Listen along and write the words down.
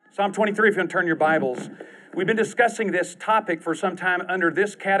Psalm 23, if you want to turn your Bibles. We've been discussing this topic for some time under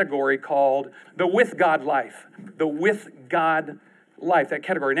this category called the with God life. The with God life, that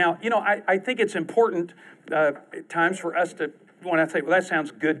category. Now, I think it's important at times for us to, when I say, well, that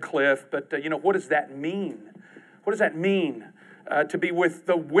sounds good, Cliff, but, what does that mean? What does that mean to be with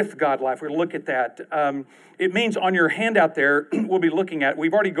the with God life? We're going to look at that. It means on your handout there, we'll be looking at,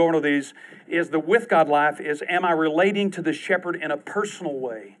 we've already gone over these, is the with God life is, am I relating to the shepherd in a personal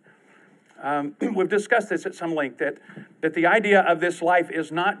way? We've discussed this at some length, that the idea of this life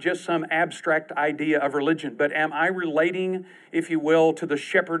is not just some abstract idea of religion, but am I relating, if you will, to the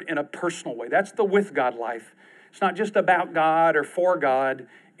shepherd in a personal way? That's the with God life. It's not just about God or for God,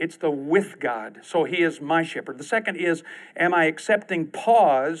 it's the with God. So he is my shepherd. The second is, am I accepting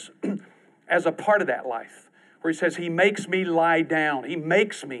pause as a part of that life? Where he says, he makes me lie down. He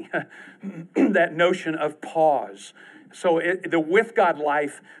makes me, that notion of pause. So the with God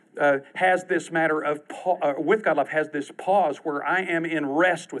life has this matter of, with God life has this pause where I am in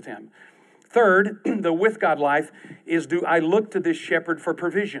rest with him. Third, the with God life is, do I look to this shepherd for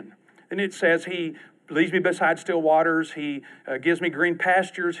provision? And it says he leads me beside still waters, he gives me green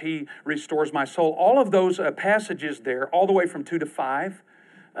pastures, he restores my soul. All of those passages there, all the way from 2 to 5,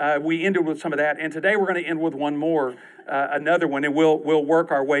 we ended with some of that. And today we're going to end with one more, another one, and we'll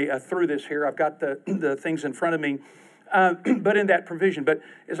work our way through this here. I've got the things in front of me. But in that provision. But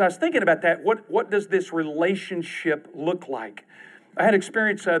as I was thinking about that, what does this relationship look like? I had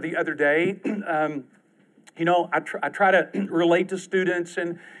experience the other day. I try to relate to students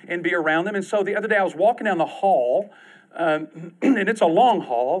and be around them. And so the other day I was walking down the hall, and it's a long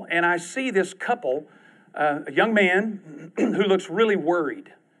hall, and I see this couple, a young man who looks really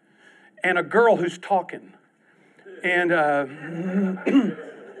worried, and a girl who's talking. And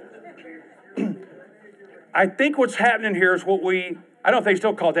I think what's happening here is what I don't know if they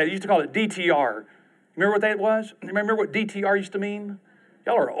still call it that. They used to call it DTR. Remember what that was? Remember what DTR used to mean?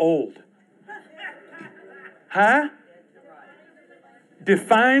 Y'all are old. Huh?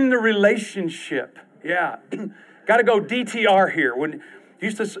 Define the relationship. Yeah. Got to go DTR here. When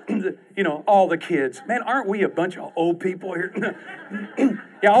used to, all the kids. Man, aren't we a bunch of old people here?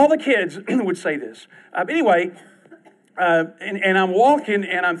 Yeah, all the kids would say this. Anyway, and I'm walking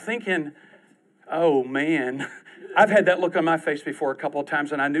and I'm thinking, oh, man, I've had that look on my face before a couple of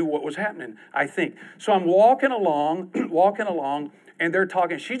times, and I knew what was happening, I think. So I'm walking along, and they're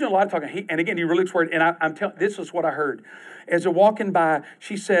talking. She's doing a lot of talking. And again, he really looks worried. And I'm telling, this is what I heard. As they're walking by,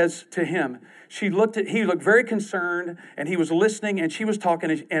 she says to him, he looked very concerned, and he was listening, and she was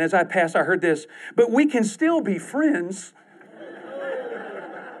talking. And as I passed, I heard this, but we can still be friends.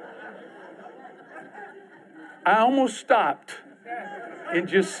 I almost stopped and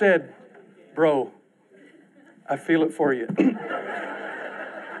just said, bro, I feel it for you.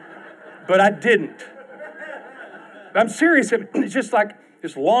 But I didn't. I'm serious. It's just like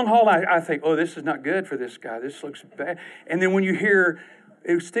this long haul. I think, oh, this is not good for this guy. This looks bad. And then when you hear,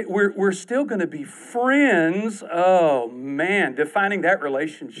 we're still going to be friends. Oh, man, defining that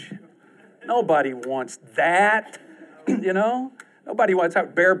relationship. Nobody wants that, Nobody wants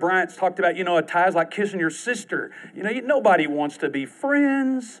that. Bear Bryant's talked about, a tie is like kissing your sister. Nobody wants to be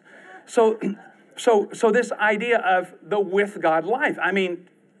friends. So this idea of the with God life, I mean,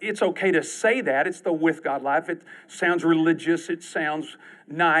 it's okay to say that. It's the with God life. It sounds religious. It sounds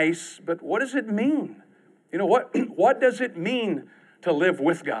nice. But what does it mean? What does it mean to live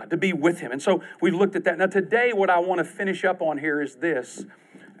with God, to be with him? And so we've looked at that. Now today, what I want to finish up on here is this.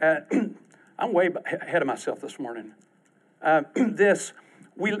 I'm way ahead of myself this morning.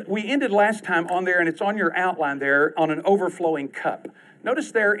 We ended last time on there, and it's on your outline there, on an overflowing cup.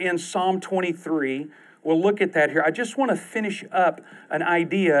 Notice there in Psalm 23, we'll look at that here. I just want to finish up an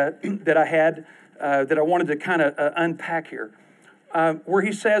idea that I had that I wanted to kind of unpack here. Where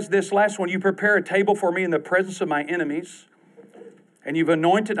he says this last one, you prepare a table for me in the presence of my enemies, and you've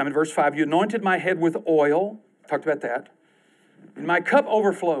anointed, I'm in verse 5, you anointed my head with oil. Talked about that. And my cup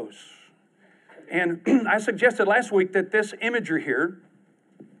overflows. And I suggested last week that this imagery here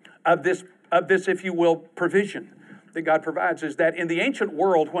of this, if you will, provision that God provides is that in the ancient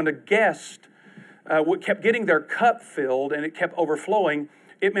world, when a guest kept getting their cup filled and it kept overflowing,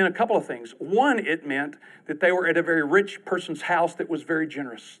 it meant a couple of things. One, it meant that they were at a very rich person's house that was very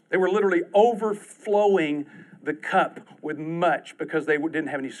generous. They were literally overflowing the cup with much because they didn't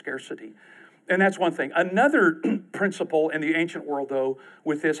have any scarcity. And that's one thing. Another principle in the ancient world, though,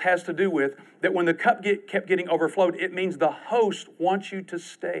 with this has to do with that when the cup kept getting overflowed, it means the host wants you to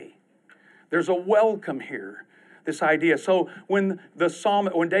stay. There's a welcome here. This idea. So when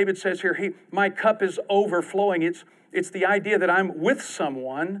David says here, my cup is overflowing, It's the idea that I'm with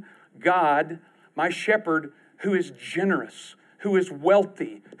someone, God, my shepherd, who is generous, who is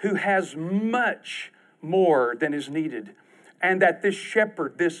wealthy, who has much more than is needed. And that this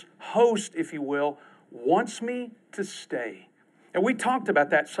shepherd, this host, if you will, wants me to stay. And we talked about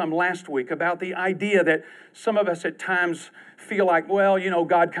that some last week, about the idea that some of us at times feel like, well,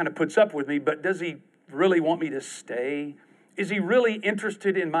 God kind of puts up with me, but does he really want me to stay? Is he really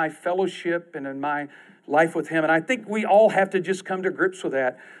interested in my fellowship and in my life with him? And I think we all have to just come to grips with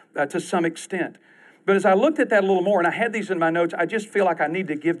that to some extent. But as I looked at that a little more, and I had these in my notes, I just feel like I need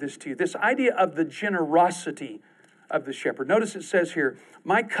to give this to you. This idea of the generosity of the shepherd. Notice it says here,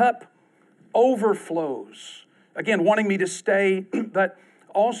 my cup overflows. Again, wanting me to stay, but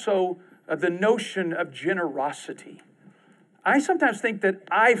also the notion of generosity. I sometimes think that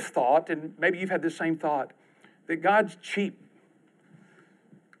I've thought, and maybe you've had the same thought, that God's cheap.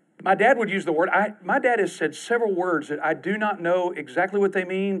 My dad would use the word, my dad has said several words that I do not know exactly what they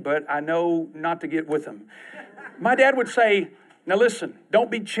mean, but I know not to get with them. My dad would say, now listen, don't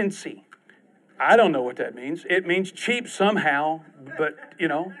be chintzy. I don't know what that means. It means cheap somehow, but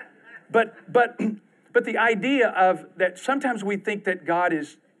But the idea of that sometimes we think that God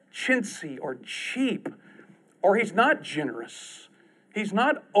is chintzy or cheap, or he's not generous. He's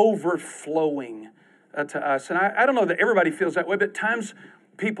not overflowing to us. And I don't know that everybody feels that way, but at times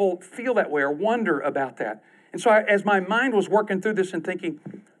people feel that way or wonder about that. And so as my mind was working through this and thinking,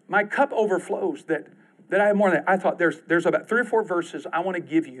 my cup overflows, that I have more than that, I thought there's about 3 or 4 verses I want to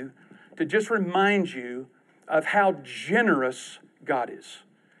give you to just remind you of how generous God is.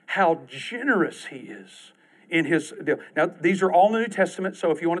 How generous he is in his deal. Now, these are all in the New Testament, so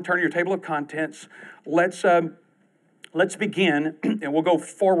if you want to turn to your table of contents, let's begin, and we'll go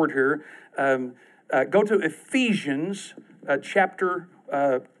forward here. Go to Ephesians chapter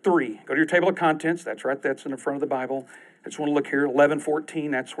 3. Go to your table of contents. That's right, that's in the front of the Bible. I just want to look here,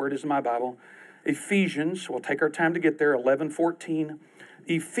 11:14. That's where it is in my Bible. Ephesians, we'll take our time to get there, 11:14.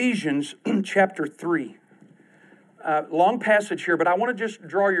 Ephesians chapter 3. Long passage here, but I want to just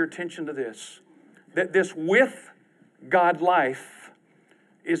draw your attention to this. That this with God life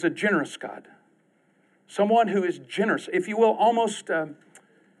is a generous God. Someone who is generous, if you will, almost, I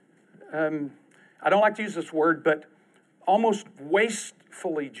don't like to use this word, but almost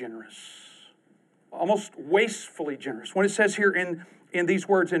wastefully generous. Almost wastefully generous. When it says here in these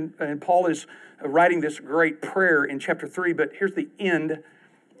words, and Paul is writing this great prayer in chapter 3, but here's the end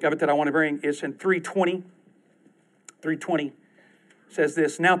of it that I want to bring. It's in 3:20. 3:20 says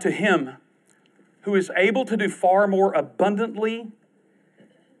this, now to him who is able to do far more abundantly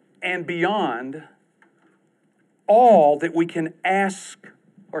and beyond all that we can ask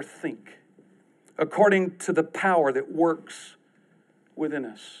or think, according to the power that works within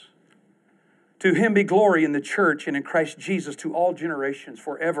us. To him be glory in the church and in Christ Jesus to all generations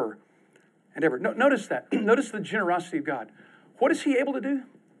forever and ever. Notice that. Notice the generosity of God. What is he able to do?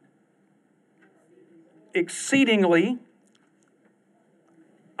 Exceedingly,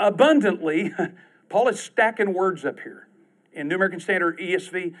 abundantly. Paul is stacking words up here. In New American Standard,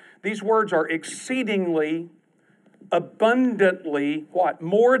 ESV, these words are exceedingly, abundantly, what?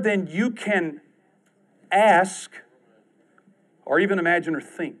 More than you can ask or even imagine or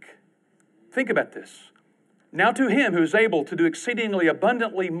think. Think about this. Now to him who is able to do exceedingly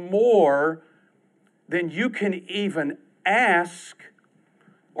abundantly more than you can even ask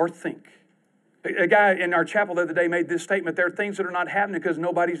or think. A guy in our chapel the other day made this statement, there are things that are not happening because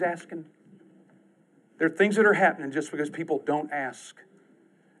nobody's asking. There are things that are happening just because people don't ask.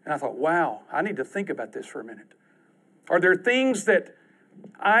 And I thought, wow, I need to think about this for a minute. Are there things that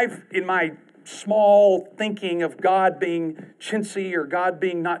I've, in my small thinking of God being chintzy or God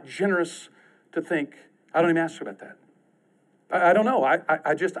being not generous, to think, I don't even ask about that. I don't know.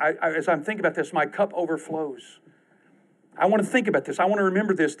 I just, as I'm thinking about this, my cup overflows. I want to think about this. I want to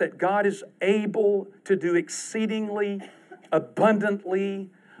remember this, that God is able to do exceedingly,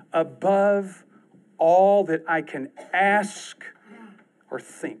 abundantly, above all that I can ask or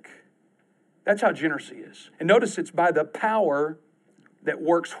think. That's how generous he is. And notice it's by the power that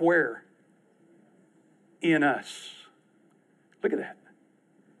works where? In us. Look at that.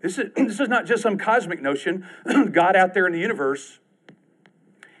 This is not just some cosmic notion, God out there in the universe.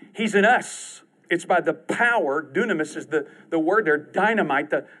 He's in us. It's by the power, dunamis is the word there, dynamite,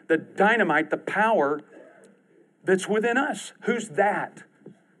 the dynamite, the power that's within us. Who's that?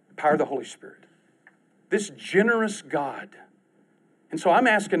 The power of the Holy Spirit. This generous God. And so I'm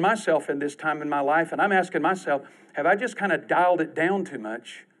asking myself in this time in my life, and I'm asking myself, have I just kind of dialed it down too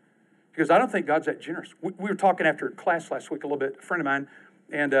much? Because I don't think God's that generous. We were talking after class last week a little bit, a friend of mine,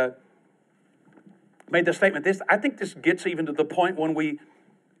 and made the statement. I think this gets even to the point when we,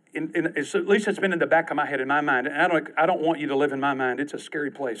 at least it's been in the back of my head, in my mind. And I don't want you to live in my mind. It's a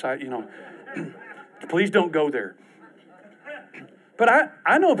scary place. Please don't go there. But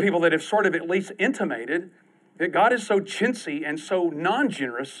I know people that have sort of at least intimated that God is so chintzy and so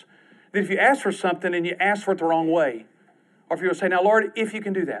non-generous that if you ask for something and you ask for it the wrong way, or if you say, now, Lord, if you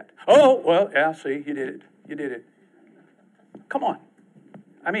can do that. Oh, well, yeah, see, you did it. You did it. Come on.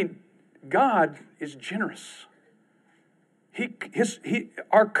 I mean, God is generous.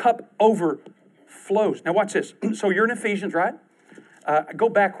 Our cup overflows. Now, watch this. So you're in Ephesians, right? Go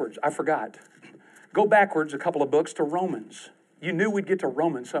backwards. I forgot. Go backwards a couple of books to Romans. You knew we'd get to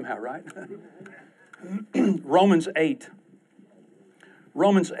Romans somehow, right? Romans 8.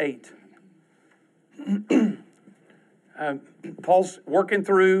 Romans 8. Paul's working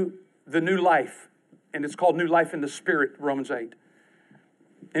through the new life, and it's called New Life in the Spirit, Romans 8.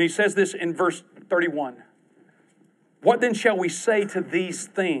 And he says this in verse 31. What then shall we say to these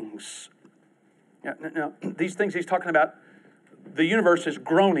things? Now, these things he's talking about, the universe is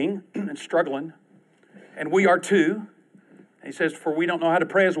groaning and struggling, and we are too. He says, for we don't know how to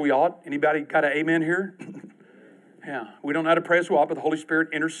pray as we ought. Anybody got an amen here? Yeah, we don't know how to pray as we ought, but the Holy Spirit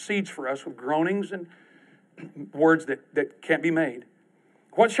intercedes for us with groanings and words that can't be made.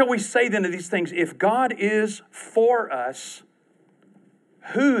 What shall we say then to these things? If God is for us,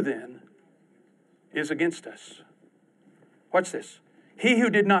 who then is against us? Watch this. He who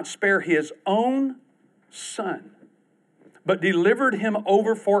did not spare his own son, but delivered him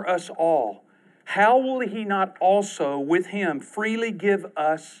over for us all, how will he not also with him freely give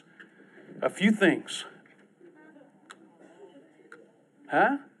us a few things?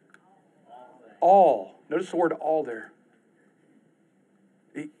 Huh? All. Notice the word all there.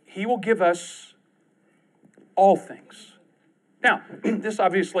 He will give us all things. Now, this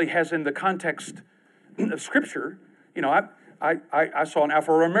obviously has in the context of Scripture, I saw an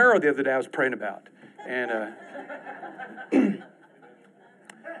Alfa Romero the other day I was praying about. And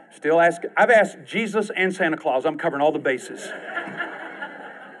I've asked Jesus and Santa Claus. I'm covering all the bases.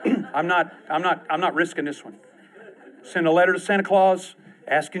 I'm not risking this one. Send a letter to Santa Claus,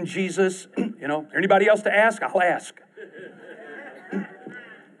 asking Jesus, anybody else to ask? I'll ask.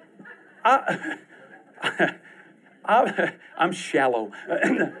 I'm shallow.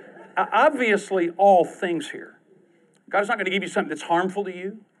 Obviously, all things here. God's not going to give you something that's harmful to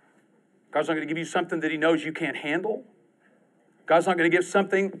you. God's not going to give you something that he knows you can't handle. God's not going to give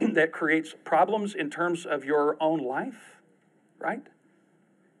something that creates problems in terms of your own life, right?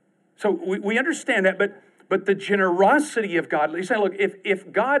 So we understand that, but the generosity of God, he's saying, look,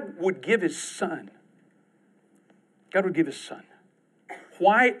 if God would give his son, God would give his son.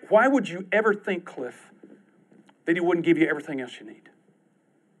 Why would you ever think, Cliff, that he wouldn't give you everything else you need?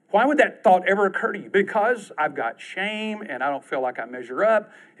 Why would that thought ever occur to you? Because I've got shame and I don't feel like I measure up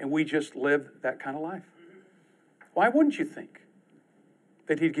and we just live that kind of life. Why wouldn't you think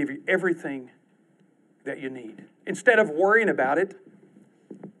that he'd give you everything that you need? Instead of worrying about it,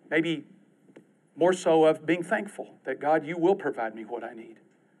 maybe more so of being thankful that God, you will provide me what I need.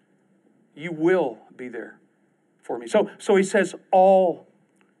 You will be there for me. So he says all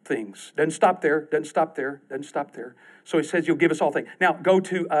things. Doesn't stop there. So he says you'll give us all things. Now go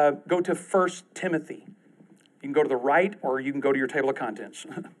to 1 Timothy. You can go to the right or you can go to your table of contents.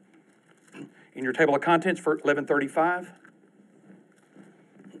 In your table of contents for 1135.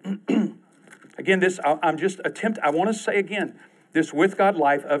 Again, I want to say again, this with God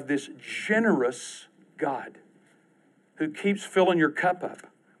life of this generous God who keeps filling your cup up.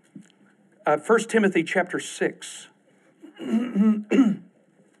 1 Timothy chapter 6. 1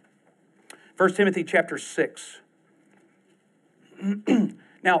 Timothy chapter 6.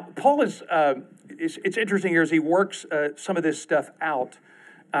 Now, Paul it's interesting here as he works some of this stuff out,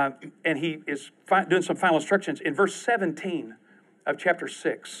 and he is doing some final instructions. In verse 17 of chapter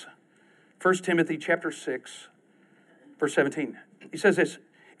 6, 1 Timothy chapter 6, verse 17, he says this,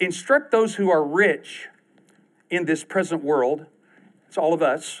 instruct those who are rich in this present world, it's all of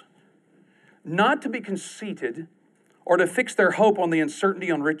us, not to be conceited or to fix their hope on the uncertainty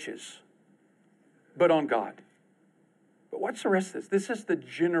on riches, but on God. But what's the rest of this? This is the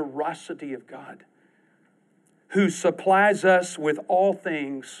generosity of God, who supplies us with all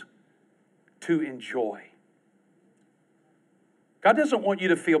things to enjoy. God doesn't want you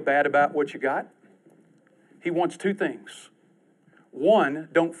to feel bad about what you got. He wants two things. One,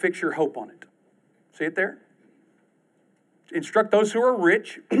 don't fix your hope on it. See it there? Instruct those who are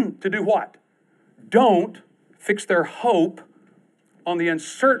rich to do what? Don't fix their hope on the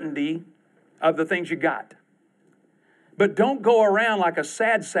uncertainty of the things you got. But don't go around like a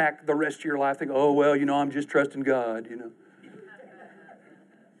sad sack the rest of your life thinking, oh, well, I'm just trusting God,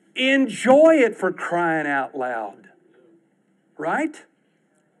 Enjoy it, for crying out loud. Right?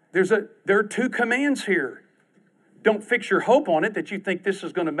 There are two commands here. Don't fix your hope on it that you think this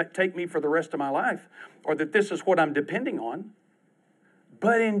is going to take me for the rest of my life or that this is what I'm depending on.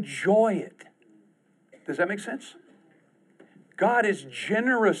 But enjoy it. Does that make sense? God is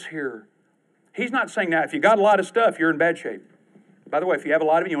generous here. He's not saying, now, if you got a lot of stuff, you're in bad shape. By the way, if you have a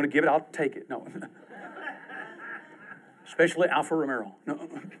lot of it, you want to give it, I'll take it. No. Especially Alfa Romero. No.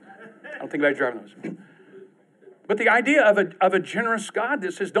 I don't think about driving those. But the idea of a generous God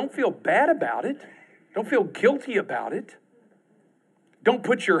that says, don't feel bad about it. Don't feel guilty about it. Don't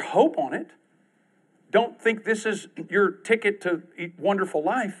put your hope on it. Don't think this is your ticket to wonderful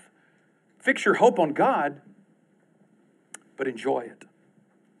life. Fix your hope on God, but enjoy it.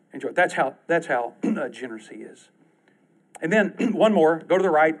 Enjoy it. That's how generous He is. And then one more. Go to the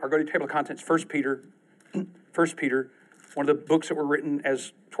right or go to your table of contents. 1 Peter. 1 Peter, one of the books that were written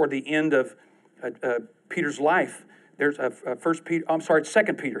as toward the end of Peter's life. There's a 1 Peter. I'm sorry, it's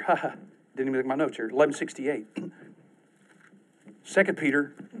 2 Peter. Didn't even look at my notes here. 1168. 2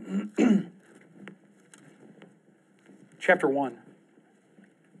 Peter, chapter 1.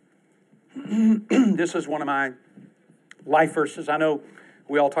 This is one of my life verses. I know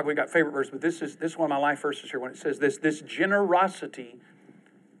we all talk, we got favorite verses, but this is one of my life verses here when it says this generosity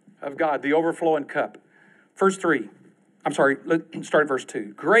of God, the overflowing cup. Verse 3. I'm sorry, let's start at verse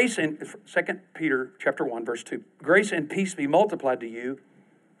 2. 2 Peter chapter 1, verse 2. Grace and peace be multiplied to you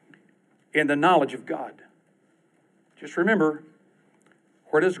in the knowledge of God. Just remember,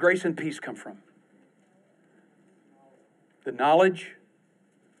 where does grace and peace come from? The knowledge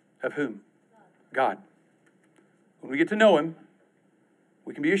of whom? God. When we get to know Him,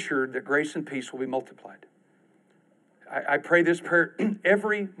 we can be assured that grace and peace will be multiplied. I pray this prayer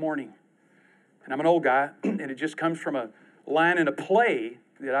every morning. And I'm an old guy, and it just comes from a line in a play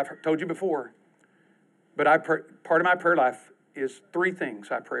that I've told you before. But part of my prayer life is three things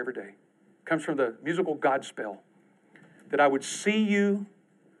I pray every day. It comes from the musical Godspell. That I would see you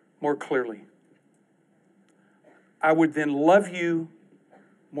more clearly. I would then love you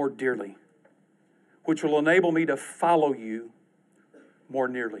more dearly, which will enable me to follow you more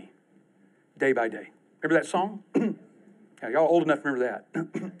nearly, day by day. Remember that song? Now, y'all old enough to remember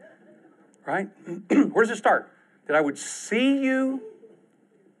that. Right? Where does it start? That I would see you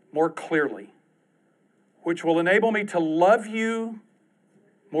more clearly, which will enable me to love you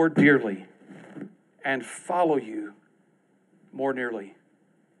more dearly and follow you more nearly,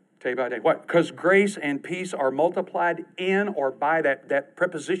 day by day. What? Because grace and peace are multiplied in or by that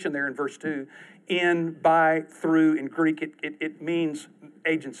preposition there in verse 2. In, by, through. In Greek, it means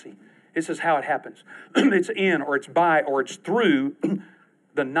agency. This is how it happens. It's in, or it's by, or it's through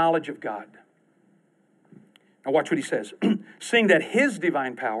the knowledge of God. Now watch what he says. Seeing that His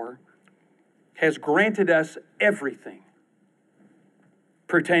divine power has granted us everything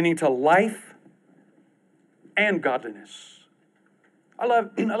pertaining to life and godliness. I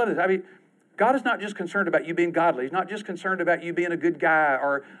love this. I mean, God is not just concerned about you being godly. He's not just concerned about you being a good guy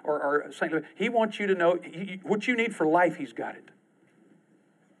or saintly. He wants you to know what you need for life, He's got it.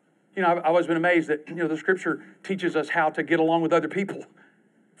 I've always been amazed that, the Scripture teaches us how to get along with other people.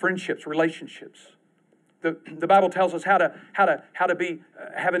 Friendships, relationships. The Bible tells us how to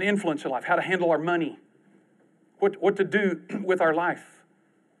have an influence in life, how to handle our money, what to do with our life.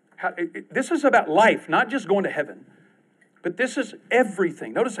 This is about life, not just going to heaven. But this is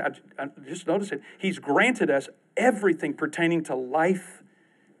everything. Notice it. He's granted us everything pertaining to life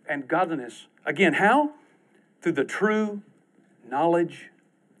and godliness. Again, how? Through the true knowledge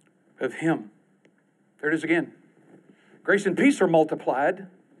of Him. There it is again. Grace and peace are multiplied,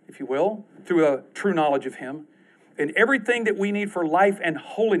 if you will, through a true knowledge of Him. And everything that we need for life and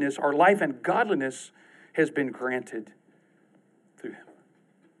holiness, or life and godliness, has been granted through Him.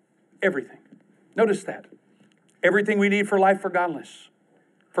 Everything. Notice that. Everything we need for life, for godliness.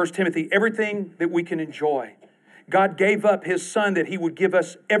 1 Timothy, everything that we can enjoy. God gave up His Son that He would give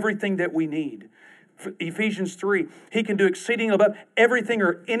us everything that we need. Ephesians 3, He can do exceeding above everything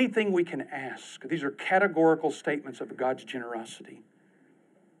or anything we can ask. These are categorical statements of God's generosity.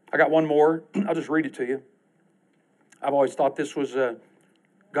 I got one more. I'll just read it to you. I've always thought this was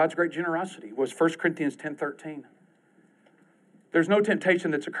God's great generosity. It was 1 Corinthians 10:13. There's no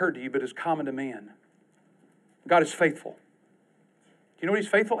temptation that's occurred to you, but is common to man. God is faithful. Do you know what He's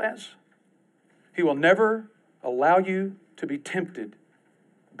faithful as? He will never allow you to be tempted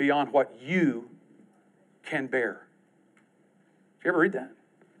beyond what you can bear. Did you ever read that?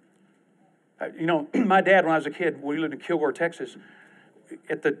 My dad, when I was a kid, we lived in Kilgore, Texas.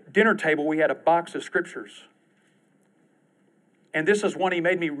 At the dinner table, we had a box of scriptures. And this is one he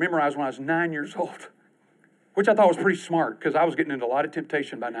made me memorize when I was 9 years old, which I thought was pretty smart because I was getting into a lot of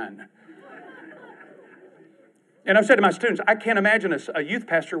temptation by 9. And I've said to my students, I can't imagine a youth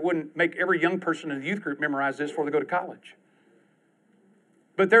pastor wouldn't make every young person in the youth group memorize this before they go to college.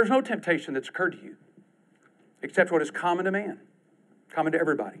 But there's no temptation that's occurred to you except what is common to man, common to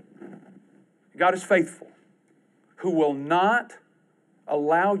everybody. God is faithful, who will not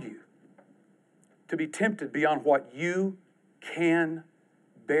allow you to be tempted beyond what you can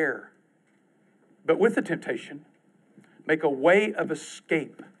bear. But with the temptation, make a way of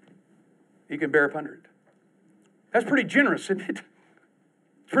escape you can bear up under it. That's pretty generous, isn't it?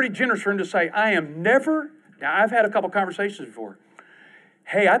 It's pretty generous for him to say, I am never... Now, I've had a couple conversations before.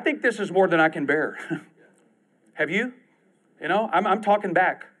 Hey, I think this is more than I can bear. Have you? I'm talking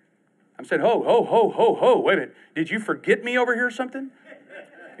back. I'm saying, ho, wait a minute. Did you forget me over here or something?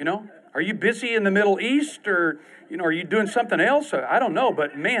 Are you busy in the Middle East or, are you doing something else? I don't know,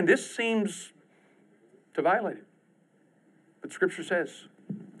 but man, this seems to violate it. But Scripture says,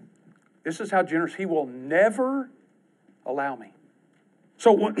 this is how generous. He will never allow me.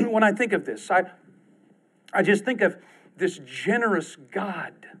 So when I think of this, I just think of this generous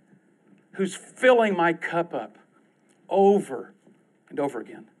God who's filling my cup up over and over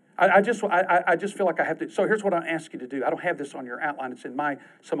again. I just feel like I have to. So here's what I ask you to do. I don't have this on your outline. It's in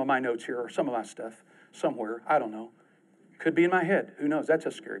some of my notes here or some of my stuff somewhere. I don't know. Could be in my head. Who knows? That's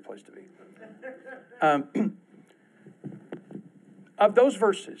a scary place to be. Of those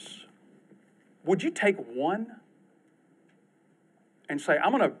verses, would you take one and say,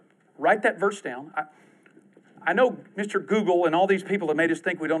 I'm going to write that verse down? I know Mr. Google and all these people have made us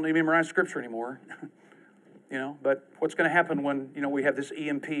think we don't need to memorize Scripture anymore. But what's going to happen when, we have this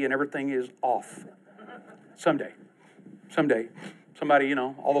EMP and everything is off? Someday, somebody,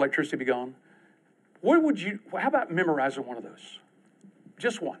 all the electricity will be gone. How about memorizing one of those?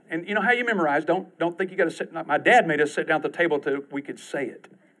 Just one. And you know how you memorize, don't think you got to sit. My dad made us sit down at the table till we could say it.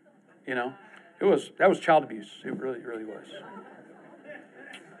 That was child abuse. It really, really was.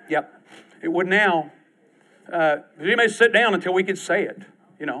 Yep. It would now. You may sit down until we could say it,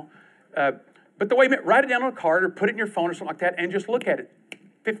 But the way, write it down on a card or put it in your phone or something like that and just look at it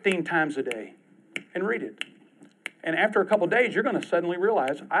 15 times a day and read it. And after a couple of days, you're going to suddenly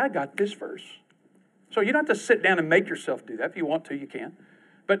realize, I got this verse. So you don't have to sit down and make yourself do that. If you want to, you can.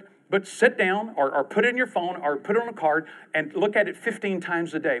 But sit down or put it in your phone or put it on a card and look at it 15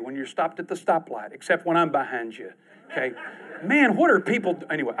 times a day when you're stopped at the stoplight, except when I'm behind you. Okay? Man, what are people...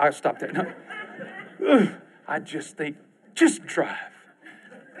 Anyway, I stopped there. No. I just think, just drive.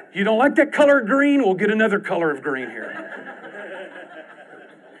 You don't like that color of green? We'll get another color of green here.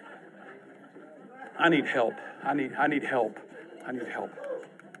 I need help. I need help.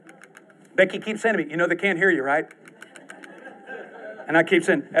 Becky keeps saying to me, they can't hear you, right? And I keep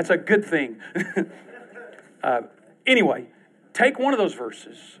saying, that's a good thing. Anyway, take one of those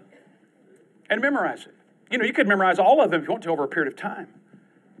verses and memorize it. You could memorize all of them if you want to over a period of time.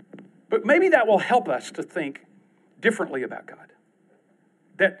 But maybe that will help us to think differently about God.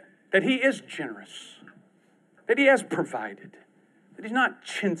 That He is generous. That He has provided. That He's not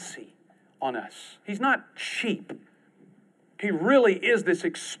chintzy on us. He's not cheap. He really is this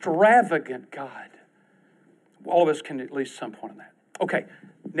extravagant God. All of us can at least some point on that. Okay,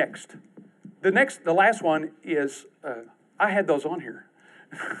 next. The last one is, I had those on here.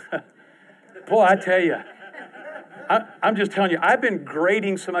 Boy, I tell you. I'm just telling you, I've been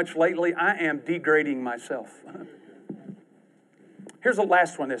grading so much lately, I am degrading myself. Here's the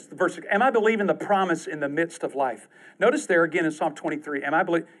last one, verse 6. Am I believing the promise in the midst of life? Notice there again in Psalm 23,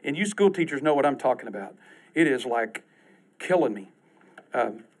 and you school teachers know what I'm talking about. It is like killing me.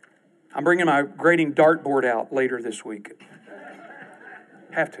 I'm bringing my grading dartboard out later this week.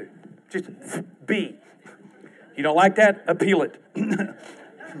 Have to. Just B. You don't like that? Appeal it.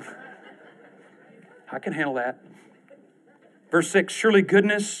 I can handle that. Verse 6, surely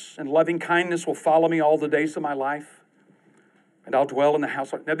goodness and loving kindness will follow me all the days of my life, and I'll dwell in the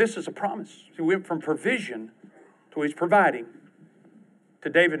house. Now this is a promise. So we went from provision to what He's providing to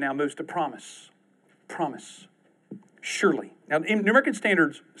David now moves to promise. Promise. Surely. Now in New American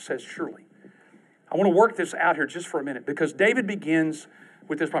Standards says surely. I want to work this out here just for a minute because David begins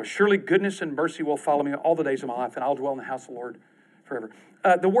with this promise. Surely goodness and mercy will follow me all the days of my life, and I'll dwell in the house of the Lord forever.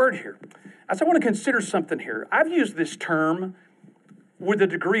 The word here. I want to consider something here. I've used this term with a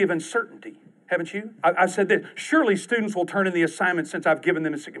degree of uncertainty, haven't you? I've said this. Surely students will turn in the assignment since I've given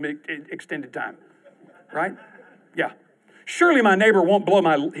them extended time. Right? Yeah. Surely my neighbor won't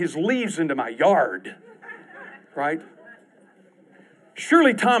blow his leaves into my yard, right?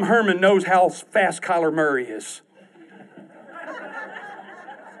 Surely Tom Herman knows how fast Kyler Murray is.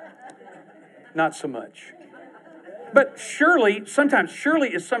 Not so much. But surely sometimes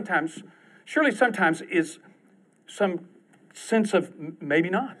is some sense of maybe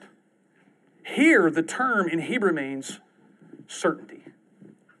not. Here, the term in Hebrew means certainty.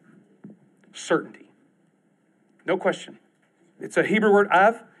 Certainty. No question. It's a Hebrew word,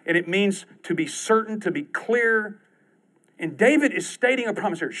 av, and it means to be certain, to be clear. And David is stating a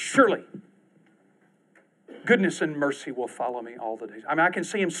promise here. Surely, goodness and mercy will follow me all the days. I mean, I can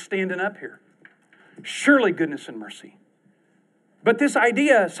see him standing up here. Surely goodness and mercy. But this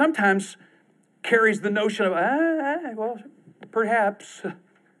idea sometimes carries the notion of, well, perhaps.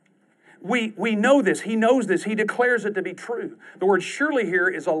 We know this. He knows this. He declares it to be true. The word surely here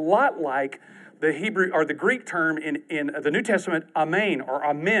is a lot like the Hebrew or the Greek term in the New Testament, amen or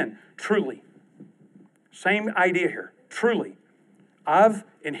amen, truly. Same idea here, truly. Av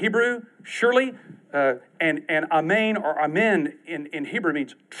in Hebrew, surely, and amen or amen in Hebrew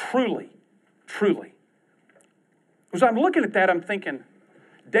means truly, truly. As I'm looking at that, I'm thinking,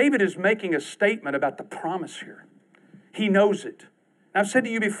 David is making a statement about the promise here. He knows it. I've said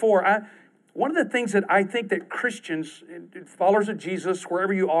to you before, one of the things that I think that Christians, followers of Jesus,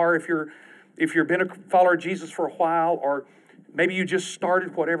 wherever you are, if you've been a follower of Jesus for a while, or maybe you just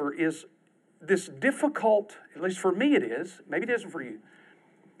started, whatever, is this difficult, at least for me it is, maybe it isn't for you,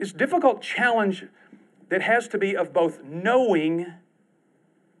 this difficult challenge that has to be of both knowing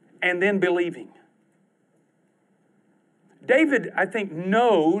and then believing. David, I think,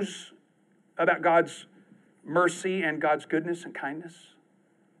 knows about God's mercy and God's goodness and kindness.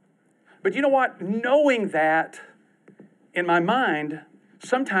 But you know what? Knowing that in my mind,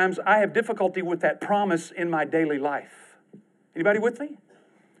 sometimes I have difficulty with that promise in my daily life. Anybody with me?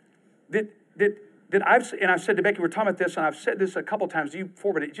 I've said to Becky, we're talking about this, and I've said this a couple times to you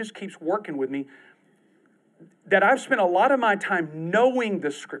before, but it just keeps working with me, that I've spent a lot of my time knowing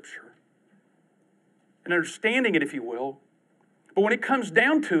the Scripture and understanding it, if you will. But when it comes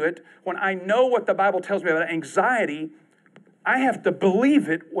down to it, when I know what the Bible tells me about anxiety, I have to believe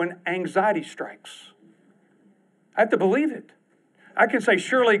it when anxiety strikes. I have to believe it. I can say,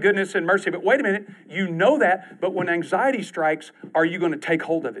 surely goodness and mercy, but wait a minute, you know that, but when anxiety strikes, are you going to take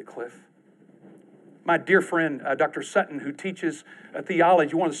hold of it, Cliff? My dear friend, Dr. Sutton, who teaches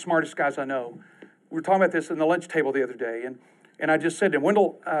theology, one of the smartest guys I know, we were talking about this in the lunch table the other day, and I just said to him,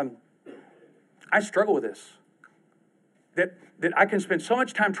 Wendell, I struggle with this. That I can spend so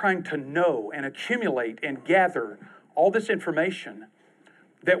much time trying to know and accumulate and gather all this information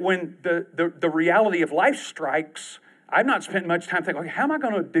that when the reality of life strikes, I've not spent much time thinking, okay, how am I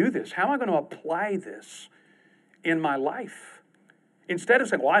going to do this? How am I going to apply this in my life? Instead of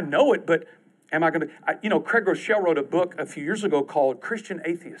saying, well, I know it, but am I going to... Craig Rochelle wrote a book a few years ago called Christian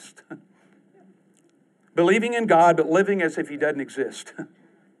Atheist. Believing in God, but living as if he doesn't exist.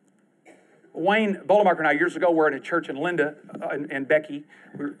 Wayne Bollemacher and I, years ago, were in a church in Linda, and Becky,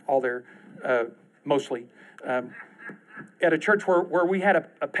 we were all there, mostly, at a church where we had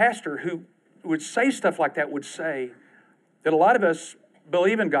a pastor who would say stuff like that, would say that a lot of us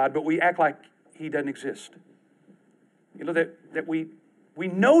believe in God, but we act like he doesn't exist. You know, that we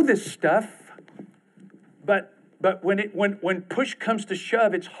know this stuff, but when push comes to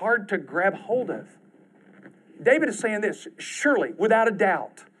shove, it's hard to grab hold of. David is saying this, surely, without a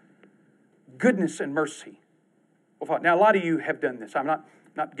doubt, goodness and mercy. Now, a lot of you have done this. I'm not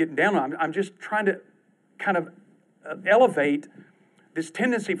getting down on it. I'm just trying to kind of elevate this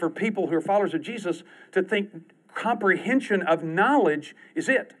tendency for people who are followers of Jesus to think comprehension of knowledge is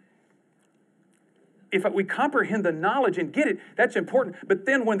it. If we comprehend the knowledge and get it, that's important. But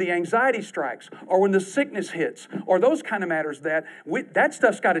then when the anxiety strikes, or when the sickness hits, or those kind of matters, that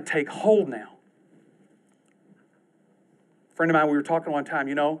stuff's got to take hold now. A friend of mine, we were talking one time,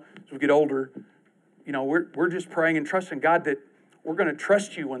 as we get older, we're just praying and trusting God that we're going to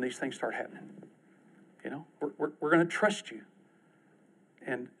trust you when these things start happening. We're going to trust you.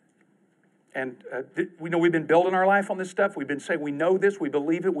 And we know we've been building our life on this stuff. We've been saying we know this, we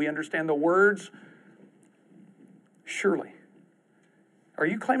believe it, we understand the words. Surely. Are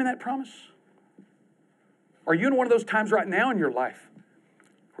you claiming that promise? Are you in one of those times right now in your life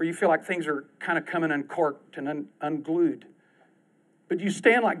where you feel like things are kind of coming uncorked and unglued? But you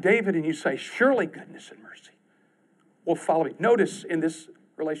stand like David and you say, surely goodness and mercy will follow me. Notice in this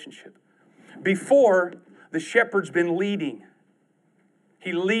relationship, before the shepherd's been leading,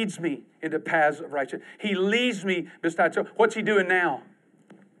 he leads me into paths of righteousness. He leads me beside. So what's he doing now?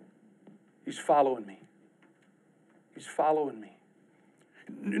 He's following me. He's following me.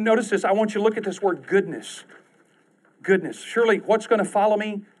 Notice this. I want you to look at this word goodness. Goodness. Surely, what's going to follow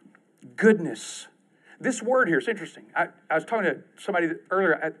me? Goodness. This word here is interesting. I was talking to somebody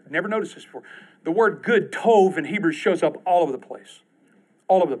earlier. I never noticed this before. The word good, tov, in Hebrew shows up all over the place.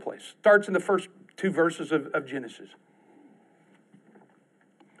 All over the place. Starts in the first 2 verses of Genesis.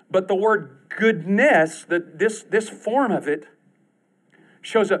 But the word goodness, this form of it,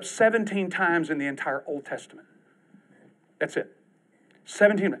 shows up 17 times in the entire Old Testament. That's it.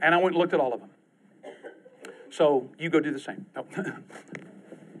 17. And I went and looked at all of them. So you go do the same. No.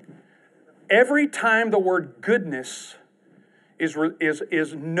 Every time the word goodness is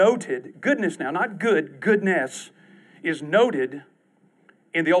noted, goodness now, not good, goodness, is noted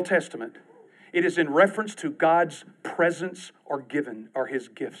in the Old Testament, it is in reference to God's presence or His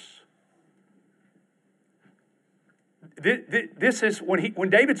gifts. This is, when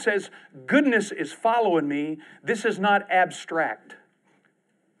David says, goodness is following me, this is not abstract.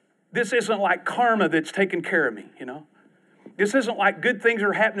 This isn't like karma that's taking care of me, This isn't like good things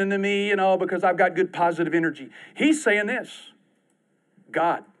are happening to me, because I've got good positive energy. He's saying this.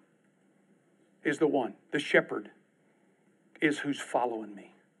 God is the one, the shepherd is who's following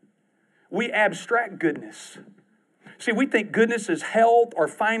me. We abstract goodness. See, we think goodness is health or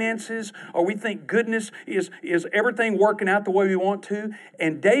finances, or we think goodness is everything working out the way we want to.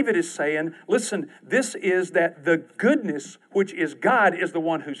 And David is saying, listen, this is that the goodness, which is God, is the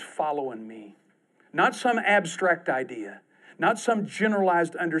one who's following me. Not some abstract idea. Not some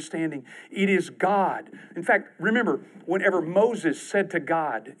generalized understanding. It is God. In fact, remember, whenever Moses said to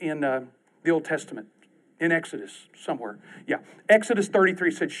God in the Old Testament, in Exodus somewhere. Yeah, Exodus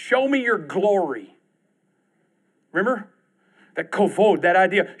 33 said, show me your glory. Remember? That kovod, that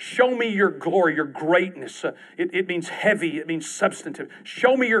idea. Show me your glory, your greatness. It means heavy. It means substantive.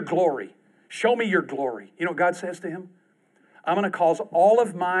 Show me your glory. Show me your glory. You know what God says to him? I'm going to cause all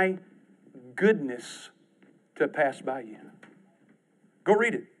of my goodness to pass by you. Go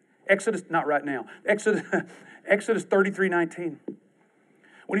read it. Exodus, not right now. Exodus 33:19.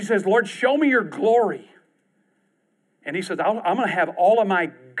 When he says, Lord, show me your glory. And he says, I'm going to have all of my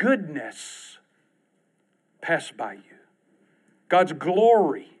goodness pass by you. God's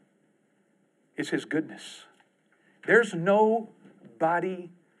glory is his goodness. There's nobody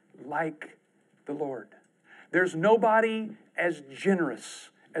like the Lord. There's nobody as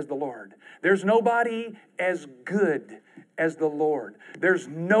generous as the Lord. There's nobody as good as the Lord. There's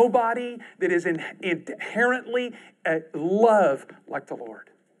nobody that is inherently love like the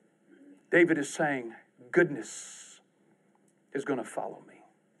Lord. David is saying, goodness is going to follow me.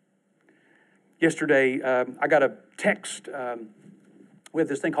 Yesterday, I got a text. We have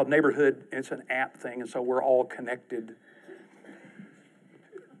this thing called Neighborhood. It's an app thing, and so we're all connected,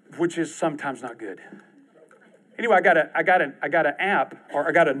 which is sometimes not good. Anyway, I got an app, or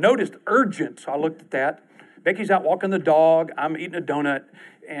I got a noticed urgent. So I looked at that. Becky's out walking the dog. I'm eating a donut,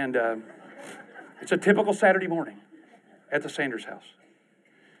 and it's a typical Saturday morning at the Sanders house.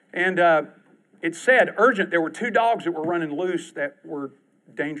 And it said urgent. There were 2 dogs that were running loose that were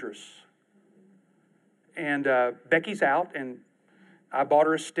dangerous. And Becky's out, and I bought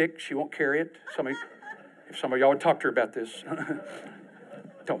her a stick. She won't carry it. If some of y'all would talk to her about this,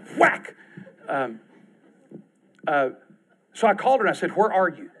 to whack. So I called her and I said, "Where are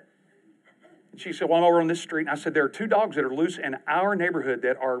you?" She said, "Well, I'm over on this street." And I said, "There are 2 dogs that are loose in our neighborhood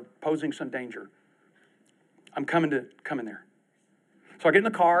that are posing some danger. I'm coming there." So I get in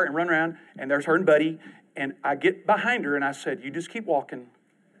the car and run around, and there's her and Buddy, and I get behind her and I said, "You just keep walking."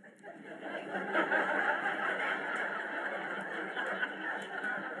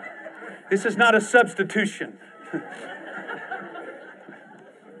 This is not a substitution.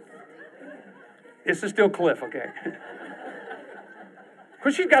 This is still Cliff, okay?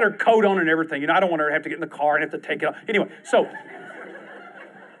 Because she's got her coat on and everything. I don't want her to have to get in the car and have to take it off. Anyway, so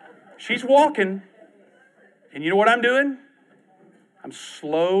she's walking, and you know what I'm doing? I'm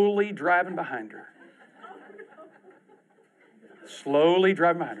slowly driving behind her. Slowly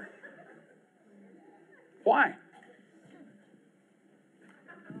driving behind her. Why?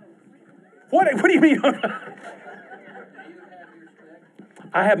 What do you mean?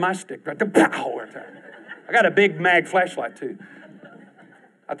 I have my stick right there. Pow, right there. I got a big mag flashlight too.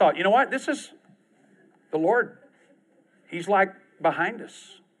 I thought, you know what? This is the Lord. He's like behind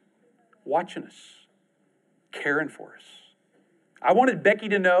us, watching us, caring for us. I wanted Becky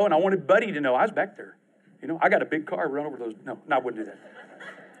to know, and I wanted Buddy to know I was back there. I got a big car, run over those. No, I wouldn't do that.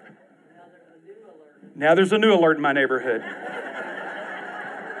 Now there's a new alert in my neighborhood.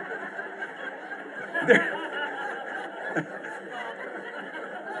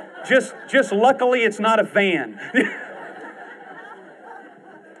 Just luckily it's not a van.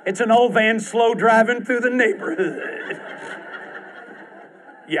 It's an old van slow driving through the neighborhood.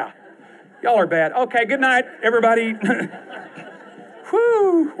 Yeah. Y'all are bad. Okay, good night, everybody.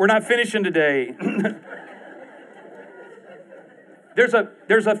 Whew, we're not finishing today. There's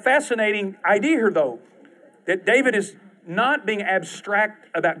a fascinating idea here, though, that David is not being abstract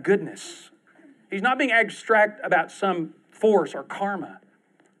about goodness. He's not being abstract about some force or karma.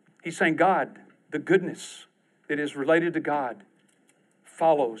 He's saying God, the goodness that is related to God,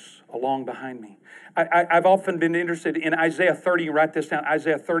 follows along behind me. I've often been interested in Isaiah 30. You write this down,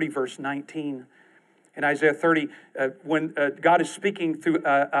 Isaiah 30, verse 19. In Isaiah 30, when God is speaking through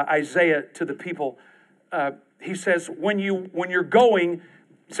Isaiah to the people, he says, when you're going,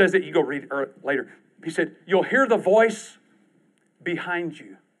 it says that you go read it later. He said, you'll hear the voice behind you.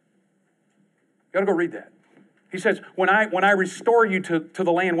 You got to go read that. He says, when I restore you to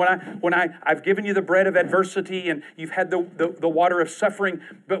the land, when I've given you the bread of adversity and you've had the water of suffering,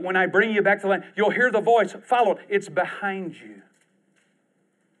 but when I bring you back to the land, you'll hear the voice, follow it. It's behind you.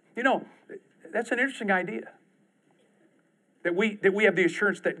 You know, that's an interesting idea. That we have the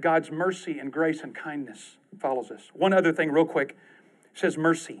assurance that God's mercy and grace and kindness follows us. One other thing real quick. It says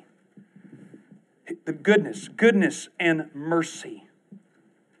mercy. The goodness and mercy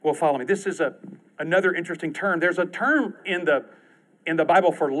will follow me. This is another interesting term. There's a term in the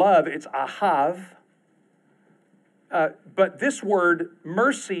Bible for love. It's ahav. But this word,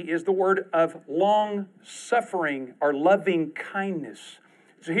 mercy, is the word of long suffering or loving kindness.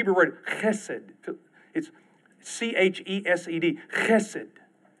 It's a Hebrew word, chesed. It's C-H-E-S-E-D, chesed.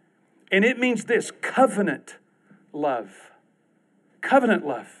 And it means this, covenant love. Covenant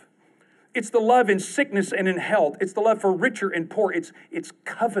love. It's the love in sickness and in health. It's the love for richer and poor. It's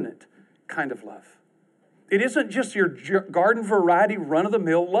covenant kind of love. It isn't just your garden variety,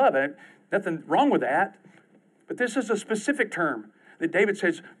 run-of-the-mill love. Nothing wrong with that. But this is a specific term that David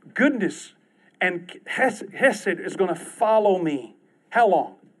says, goodness and hesed is going to follow me. How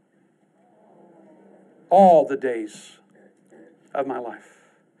long? All the days of my life.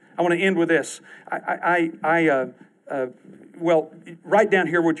 I want to end with this. Well, write down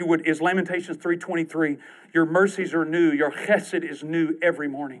here what you would, is Lamentations 3:23. Your mercies are new. Your chesed is new every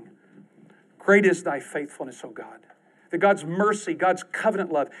morning. Great is thy faithfulness, O God. That God's mercy, God's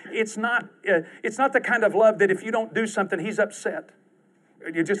covenant love, it's not the kind of love that if you don't do something, he's upset.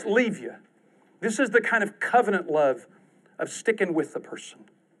 You just leave you. This is the kind of covenant love of sticking with the person.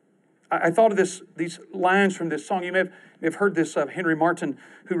 I thought of these lines from this song. You may have heard this of Henry Martin,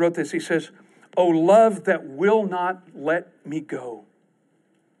 who wrote this. He says, "O love that will not let me go,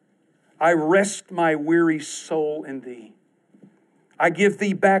 I rest my weary soul in thee. I give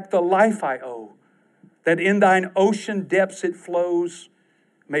thee back the life I owe, that in thine ocean depths it flows,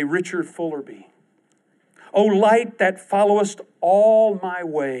 may richer, fuller be. O light that followest all my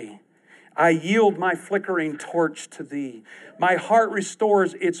way, I yield my flickering torch to thee. My heart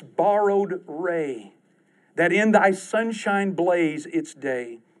restores its borrowed ray, that in thy sunshine blaze its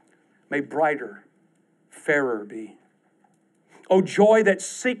day may brighter, fairer be. O joy that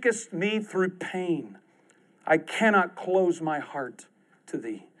seekest me through pain, I cannot close my heart to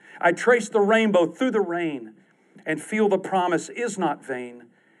thee. I trace the rainbow through the rain and feel the promise is not vain,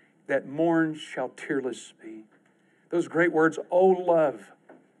 that morn shall tearless be." Those great words, "O love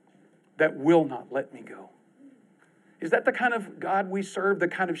that will not let me go." Is that the kind of God we serve, the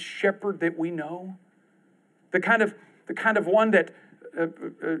kind of shepherd that we know? The kind of one that,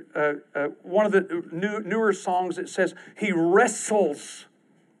 one of the newer songs, it says, he wrestles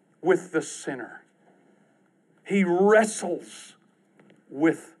with the sinner. He wrestles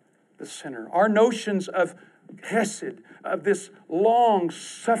with the sinner. Our notions of chesed, of this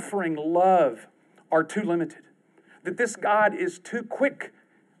long-suffering love, are too limited. That this God is too quick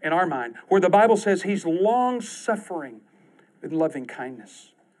in our mind, where the Bible says he's long-suffering with loving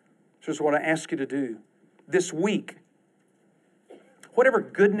kindness. So this is what I ask you to do this week. Whatever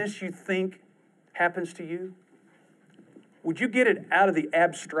goodness you think happens to you, would you get it out of the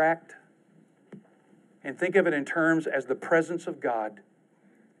abstract and think of it in terms as the presence of God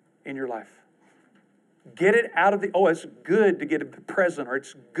in your life? Get it out of the, oh, it's good to get a present, or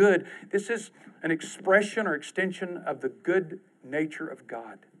it's good. This is an expression or extension of the good nature of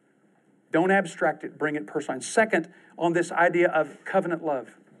God. Don't abstract it, bring it personal. And second, on this idea of covenant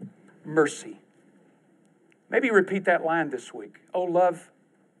love, mercy. Maybe repeat that line this week. "Oh, love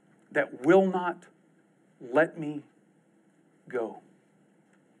that will not let me go."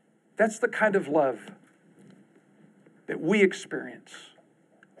 That's the kind of love that we experience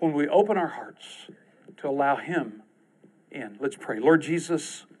when we open our hearts to allow him in. Let's pray. Lord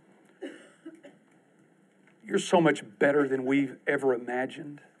Jesus, You're so much better than we've ever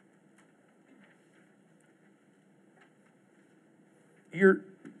imagined. You're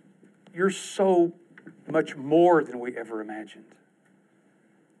so much more than we ever imagined.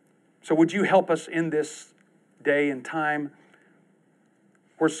 So would you help us in this day and time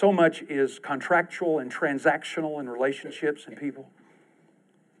where so much is contractual and transactional in relationships and people,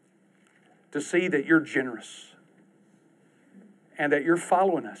 to see that you're generous and that you're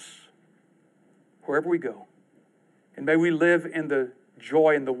following us wherever we go. And may we live in the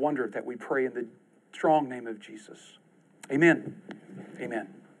joy and the wonder that we pray in the strong name of Jesus. Amen.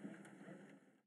 Amen.